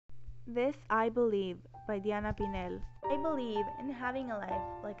This I Believe by Diana Pinel. I believe in having a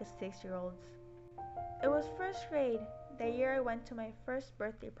life like a 6-year-old's. It was first grade, the year I went to my first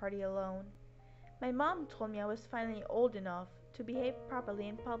birthday party alone. My mom told me I was finally old enough to behave properly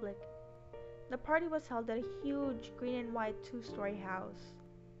in public. The party was held at a huge green and white 2-story house.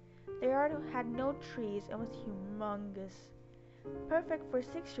 The yard had no trees and was humongous, perfect for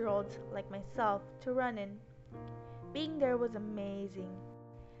 6-year-olds like myself to run in. Being there was amazing.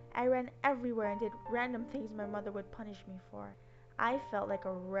 I ran everywhere and did random things my mother would punish me for. I felt like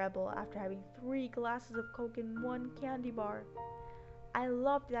a rebel after having 3 glasses of Coke and 1 candy bar. I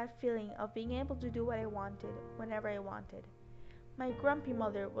loved that feeling of being able to do what I wanted whenever I wanted. My grumpy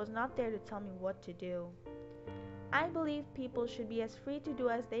mother was not there to tell me what to do. I believe people should be as free to do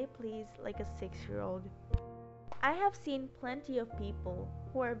as they please like a 6-year-old. I have seen plenty of people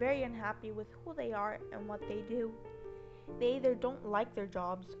who are very unhappy with who they are and what they do. They either don't like their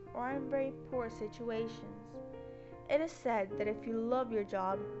jobs or are in very poor situations. It is said that if you love your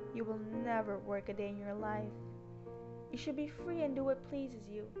job, you will never work a day in your life. You should be free and do what pleases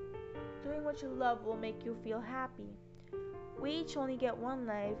you. Doing what you love will make you feel happy. We each only get one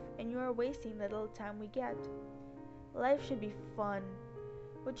life, and you are wasting the little time we get. Life should be fun.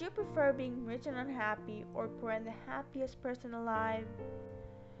 Would you prefer being rich and unhappy, or poor and the happiest person alive?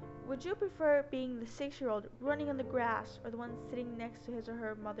 Would you prefer being the 6-year-old running on the grass or the one sitting next to his or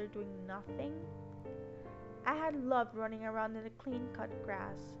her mother doing nothing? I had loved running around in the clean-cut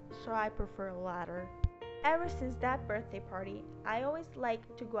grass, so I prefer the latter. Ever since that birthday party, I always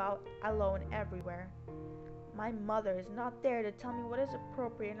liked to go out alone everywhere. My mother is not there to tell me what is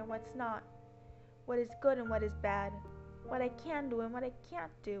appropriate and what's not, what is good and what is bad, what I can do and what I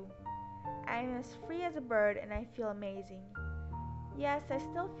can't do. I am as free as a bird and I feel amazing. Yes, I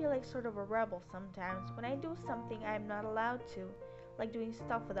still feel like sort of a rebel sometimes when I do something I am not allowed to, like doing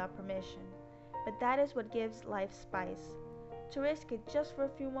stuff without permission. But that is what gives life spice, to risk it just for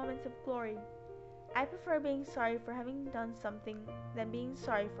a few moments of glory. I prefer being sorry for having done something than being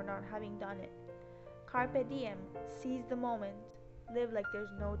sorry for not having done it. Carpe diem, seize the moment, live like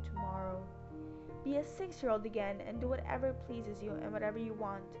there's no tomorrow. Be a 6-year-old again and do whatever pleases you and whatever you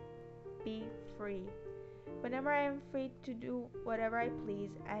want. Be free. Whenever I am free to do whatever I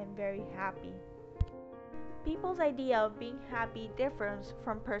please, I am very happy. People's idea of being happy differs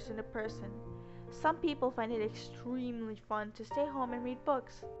from person to person. Some people find it extremely fun to stay home and read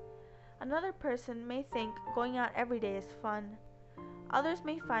books. Another person may think going out every day is fun. Others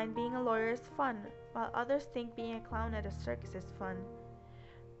may find being a lawyer is fun, while others think being a clown at a circus is fun.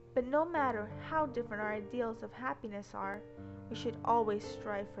 But no matter how different our ideals of happiness are, we should always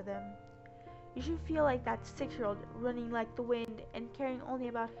strive for them. You should feel like that 6-year-old running like the wind and caring only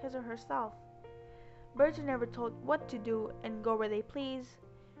about his or herself. Birds are never told what to do and go where they please.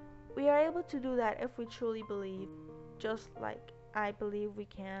 We are able to do that if we truly believe, just like I believe we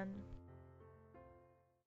can.